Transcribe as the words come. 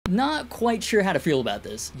Not quite sure how to feel about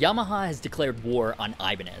this. Yamaha has declared war on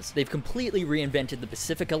Ibanez. They've completely reinvented the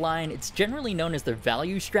Pacifica line. It's generally known as their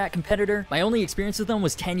value strat competitor. My only experience with them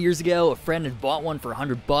was 10 years ago. A friend had bought one for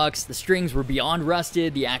 $100. The strings were beyond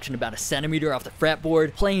rusted, the action about a centimeter off the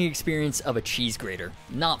fretboard, playing experience of a cheese grater.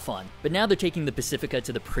 Not fun. But now they're taking the Pacifica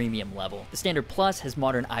to the premium level. The Standard Plus has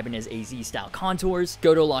modern Ibanez AZ style contours,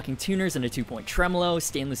 Goto locking tuners and a 2-point tremolo,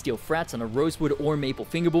 stainless steel frets on a rosewood or maple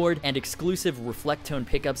fingerboard, and exclusive reflect tone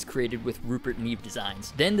pickups created with Rupert Neve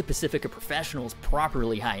designs. Then the Pacifica Professional is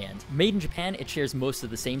properly high-end. Made in Japan, it shares most of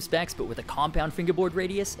the same specs, but with a compound fingerboard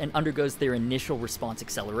radius, and undergoes their initial response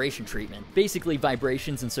acceleration treatment. Basically,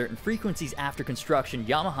 vibrations in certain frequencies after construction,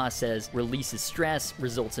 Yamaha says, releases stress,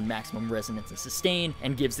 results in maximum resonance and sustain,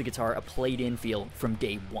 and gives the guitar a played-in feel from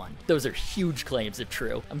day one. Those are huge claims if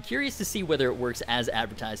true. I'm curious to see whether it works as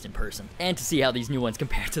advertised in person, and to see how these new ones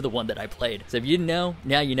compare to the one that I played. So if you didn't know,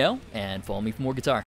 now you know, and follow me for more guitar.